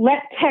 Right.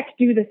 Let tech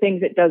do the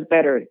things it does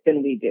better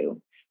than we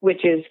do,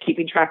 which is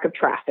keeping track of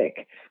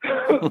traffic,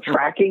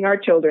 tracking our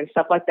children,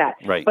 stuff like that.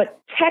 Right.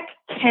 But tech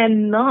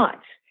cannot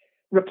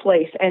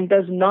replace and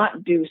does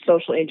not do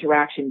social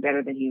interaction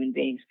better than human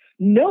beings.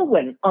 No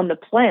one on the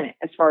planet,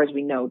 as far as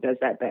we know, does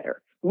that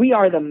better. We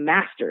are the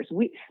masters.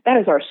 That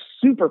is our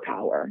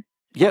superpower.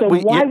 So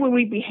why would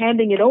we be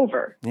handing it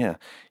over? Yeah.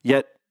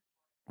 Yet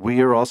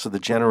we are also the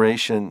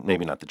generation,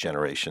 maybe not the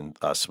generation,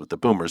 us with the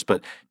boomers,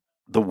 but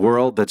the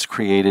world that's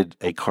created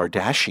a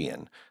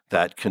Kardashian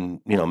that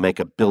can, make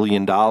 $1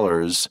 billion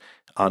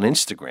on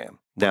Instagram.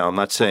 Now, I'm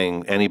not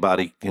saying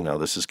anybody,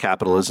 this is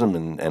capitalism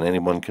and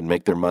anyone can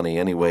make their money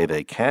any way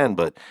they can,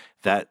 but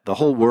that the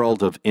whole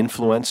world of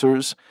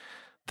influencers,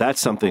 that's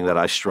something that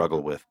I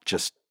struggle with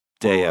just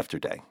day after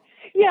day.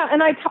 Yeah,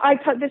 and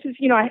this is,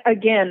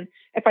 again,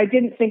 if I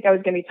didn't think I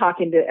was going to be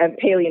talking to a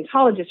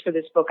paleontologist for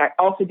this book, I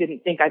also didn't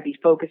think I'd be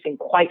focusing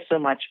quite so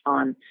much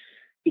on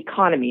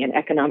economy and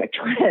economic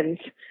trends.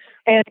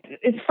 And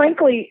it's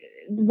frankly,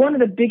 one of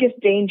the biggest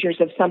dangers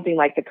of something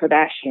like the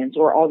Kardashians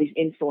or all these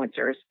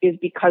influencers is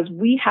because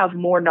we have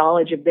more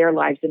knowledge of their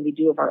lives than we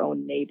do of our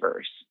own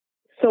neighbors.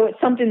 So it's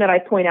something that I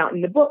point out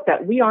in the book,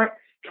 that we aren't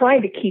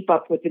trying to keep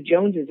up with the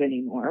Joneses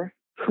anymore,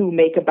 who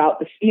make about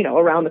the,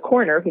 around the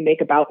corner, who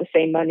make about the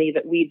same money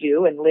that we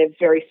do and live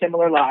very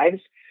similar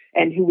lives,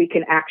 and who we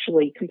can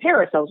actually compare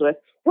ourselves with.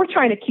 We're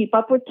trying to keep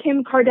up with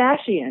Kim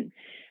Kardashian,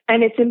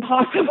 and it's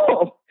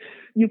impossible.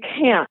 You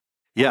can't.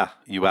 Yeah,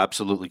 you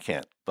absolutely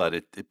can't. But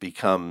it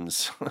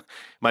becomes,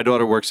 my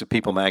daughter works at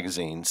People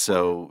magazine,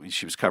 so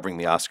she was covering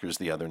the Oscars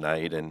the other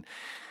night, and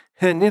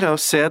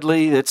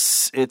sadly,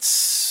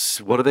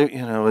 it's what are they,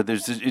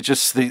 there's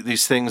just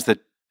these things that,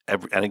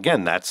 and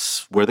again,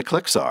 that's where the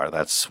clicks are.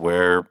 That's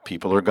where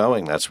people are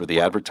going. That's where the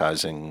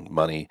advertising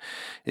money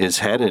is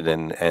headed,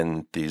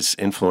 and these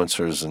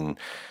influencers, and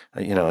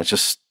I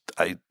just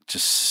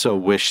so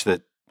wish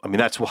that. I mean,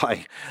 that's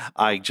why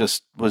I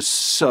just was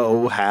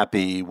so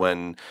happy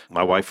when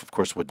my wife, of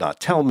course, would not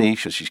tell me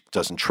because she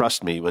doesn't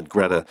trust me. When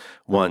Greta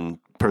won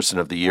Person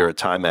of the Year at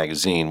Time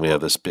magazine, we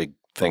have this big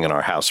thing in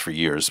our house for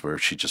years where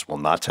she just will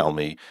not tell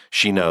me.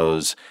 She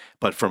knows.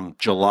 But from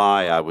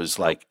July, I was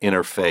like in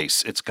her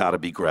face, it's got to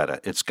be Greta.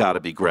 It's got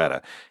to be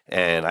Greta.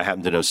 And I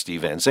happen to know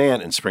Steve Van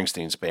Zandt in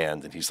Springsteen's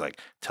band. And he's like,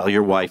 tell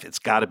your wife, it's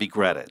got to be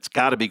Greta. It's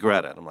got to be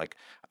Greta. And I'm like,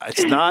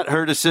 it's not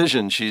her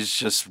decision. She's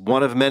just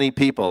one of many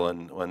people.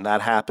 And when that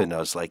happened, I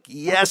was like,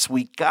 yes,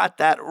 we got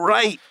that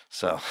right.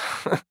 So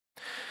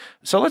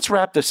let's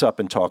wrap this up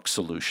and talk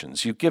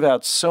solutions. You give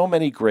out so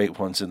many great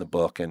ones in the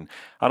book, and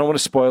I don't want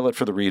to spoil it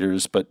for the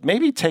readers, but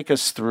maybe take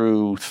us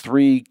through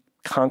 3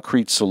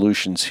 concrete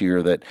solutions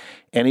here that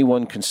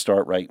anyone can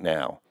start right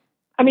now.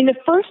 I mean, the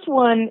first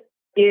one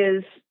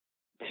is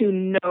to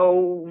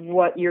know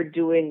what you're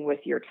doing with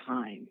your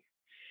time.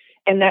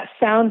 And that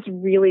sounds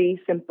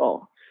really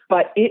simple,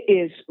 but it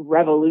is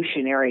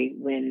revolutionary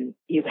when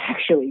you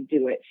actually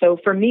do it. So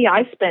for me,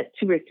 I spent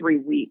 2 or 3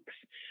 weeks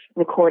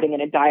recording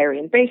in a diary.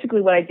 And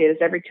basically what I did is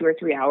every 2 or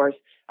 3 hours,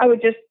 I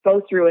would just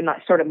go through and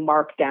sort of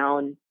mark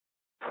down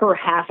per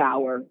half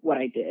hour what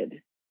I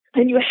did.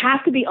 And you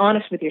have to be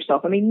honest with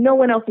yourself. I mean, no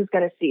one else is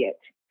going to see it.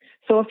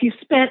 So if you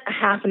spent a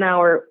half an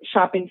hour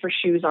shopping for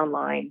shoes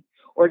online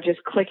or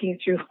just clicking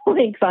through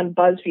links on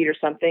BuzzFeed or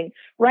something,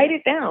 write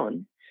it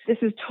down. This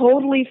is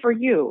totally for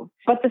you.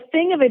 But the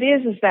thing of it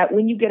is that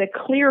when you get a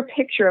clear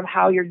picture of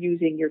how you're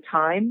using your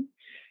time,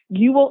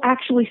 you will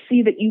actually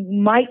see that you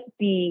might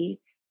be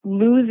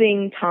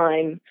losing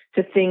time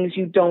to things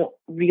you don't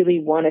really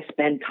want to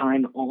spend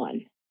time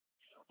on.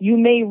 You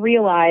may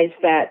realize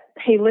that,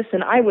 hey,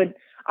 listen,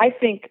 I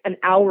think an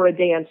hour a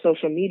day on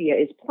social media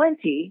is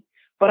plenty,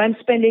 but I'm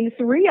spending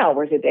 3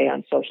 hours a day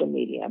on social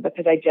media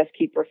because I just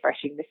keep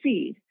refreshing the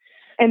feed.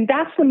 And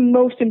that's the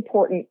most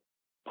important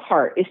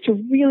part, is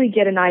to really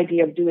get an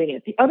idea of doing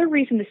it. The other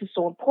reason this is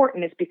so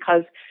important is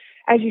because,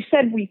 as you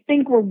said, we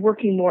think we're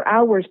working more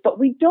hours, but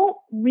we don't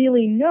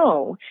really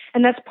know.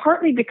 And that's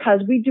partly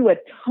because we do a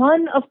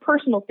ton of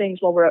personal things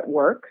while we're at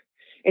work.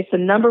 It's the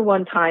number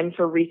one time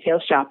for retail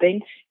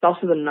shopping. It's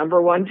also the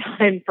number one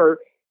time for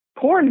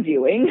porn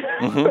viewing.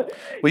 Mm-hmm.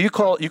 Well, you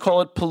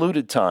call it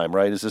polluted time,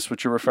 right? Is this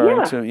what you're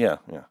referring to? Yeah.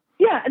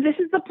 Yeah, this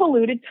is the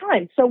polluted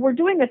time. So we're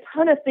doing a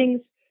ton of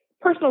things,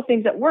 personal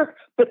things at work,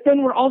 but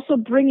then we're also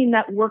bringing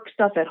that work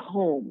stuff at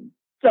home.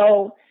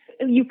 So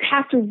you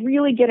have to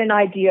really get an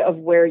idea of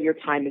where your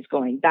time is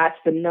going. That's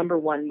the number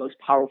one most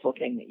powerful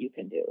thing that you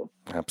can do.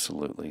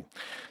 Absolutely.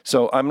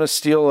 So I'm going to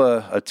steal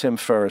a Tim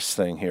Ferriss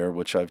thing here,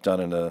 which I've done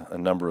in a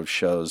number of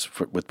shows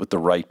with the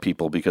right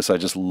people, because I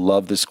just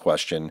love this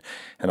question,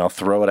 and I'll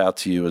throw it out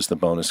to you as the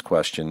bonus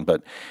question.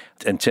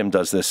 And Tim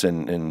does this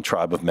in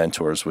Tribe of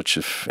Mentors, which,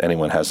 if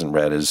anyone hasn't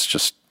read, is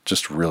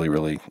just really,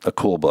 really a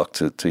cool book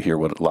to hear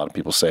what a lot of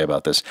people say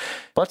about this.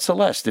 But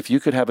Celeste, if you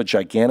could have a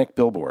gigantic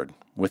billboard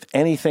with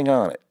anything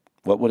on it,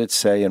 what would it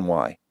say and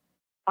why?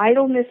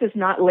 Idleness is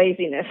not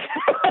laziness.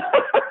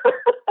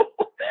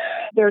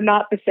 they're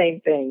not the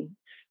same thing.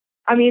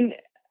 I mean,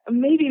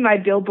 maybe my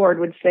billboard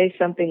would say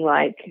something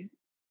like,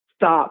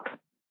 stop,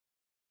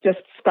 just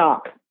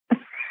stop,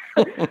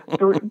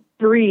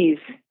 breathe.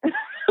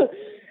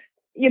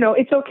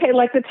 It's okay.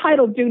 Like the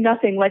title, Do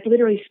Nothing, like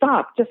literally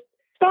stop, just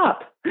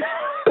stop.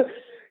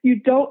 You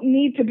don't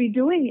need to be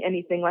doing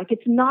anything. Like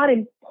it's not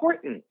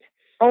important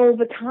all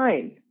the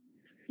time.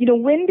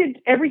 When did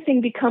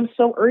everything become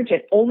so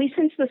urgent? Only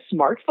since the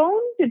smartphone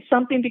did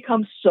something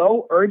become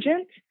so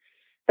urgent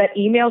that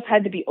emails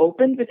had to be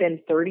opened within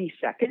 30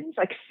 seconds?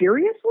 Like,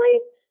 seriously?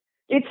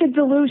 It's a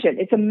delusion.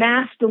 It's a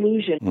mass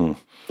delusion.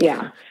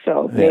 Yeah.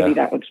 So maybe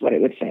that was what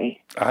it would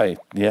say.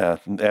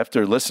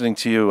 After listening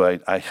to you,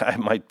 I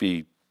might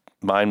be,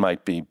 mine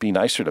might be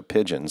nicer to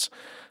pigeons.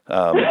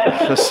 Who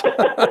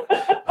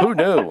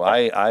knew?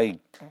 I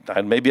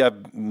maybe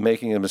I'm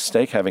making a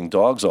mistake having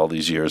dogs all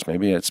these years.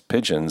 Maybe it's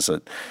pigeons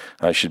that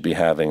I should be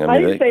having. I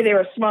didn't say they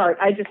were smart.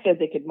 I just said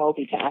they could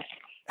multitask.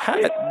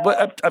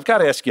 I've got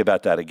to ask you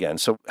about that again.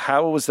 So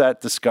how was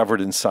that discovered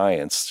in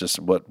science? Just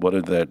where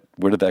did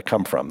that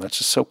come from? That's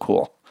just so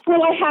cool.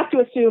 Well, I have to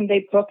assume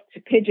they hooked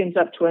pigeons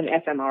up to an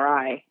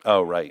fMRI.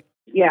 Oh, right.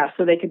 Yeah,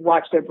 so they could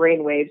watch their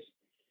brain waves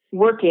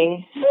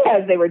working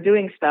as they were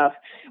doing stuff.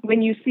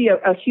 When you see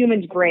a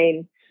human's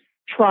brain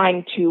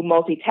trying to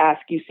multitask,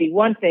 you see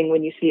one thing.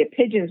 When you see a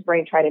pigeon's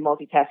brain try to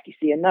multitask, you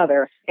see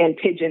another. And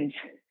pigeons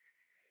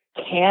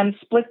can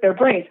split their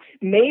brains.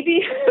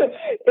 Maybe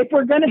if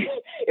we're gonna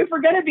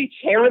be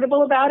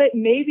charitable about it,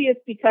 maybe it's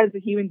because the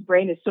human's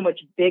brain is so much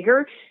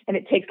bigger and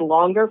it takes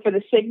longer for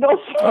the signals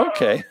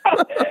to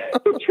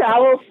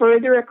travel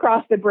further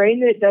across the brain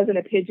than it does in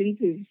a pigeon's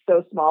who's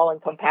so small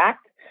and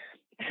compact.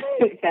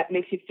 If that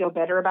makes you feel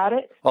better about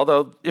it.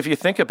 Although, if you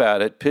think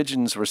about it,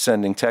 pigeons were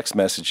sending text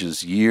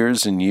messages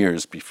years and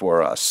years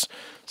before us.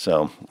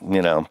 So,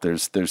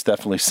 there's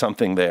definitely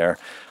something there.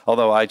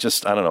 Although I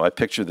don't know, I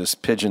picture this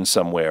pigeon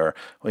somewhere,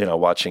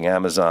 watching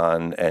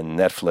Amazon and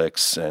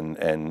Netflix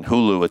and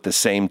Hulu at the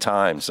same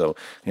time. So,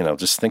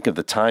 just think of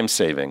the time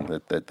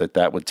saving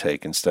that would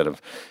take instead of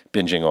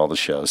binging all the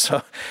shows.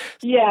 So,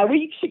 yeah,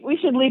 we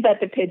should leave that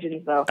to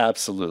pigeons, though.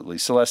 Absolutely.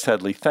 Celeste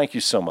Headlee, thank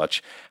you so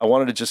much. I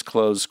wanted to just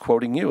close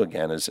quoting you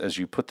again, as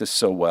you put this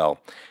so well.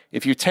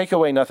 If you take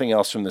away nothing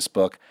else from this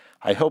book,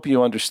 I hope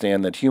you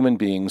understand that human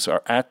beings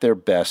are at their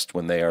best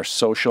when they are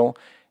social,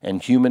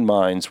 and human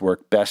minds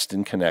work best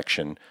in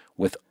connection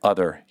with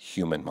other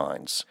human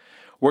minds.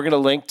 We're going to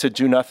link to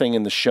Do Nothing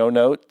in the show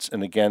notes.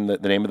 And again, the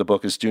name of the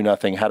book is Do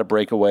Nothing, How to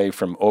Break Away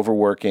from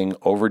Overworking,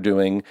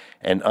 Overdoing,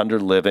 and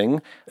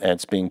Underliving. And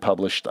it's being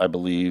published, I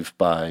believe,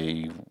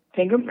 by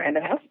Penguin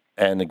Random House.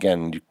 And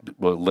again,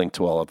 we'll link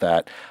to all of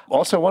that.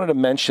 Also, I wanted to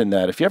mention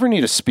that if you ever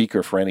need a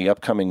speaker for any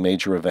upcoming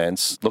major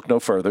events, look no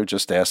further.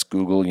 Just ask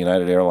Google,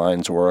 United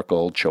Airlines,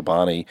 Oracle,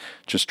 Chobani.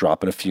 Just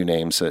drop in a few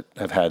names that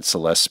have had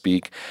Celeste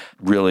speak.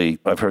 Really,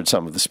 I've heard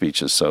some of the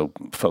speeches, so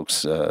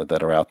folks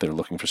that are out there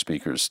looking for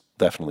speakers,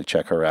 definitely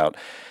check her out.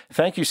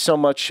 Thank you so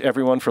much,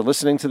 everyone, for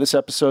listening to this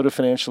episode of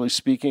Financially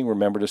Speaking.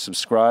 Remember to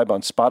subscribe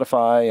on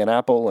Spotify and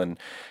Apple. And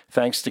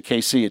thanks to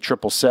Casey at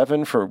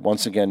 777 for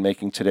once again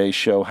making today's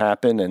show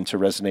happen, and to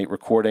Resonate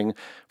Recording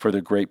for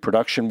their great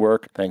production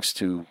work. Thanks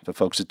to the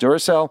folks at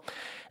Duracell.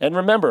 And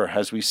remember,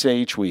 as we say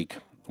each week,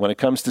 when it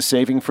comes to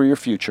saving for your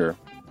future,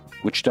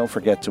 which don't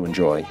forget to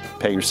enjoy,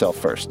 pay yourself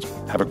first.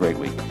 Have a great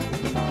week.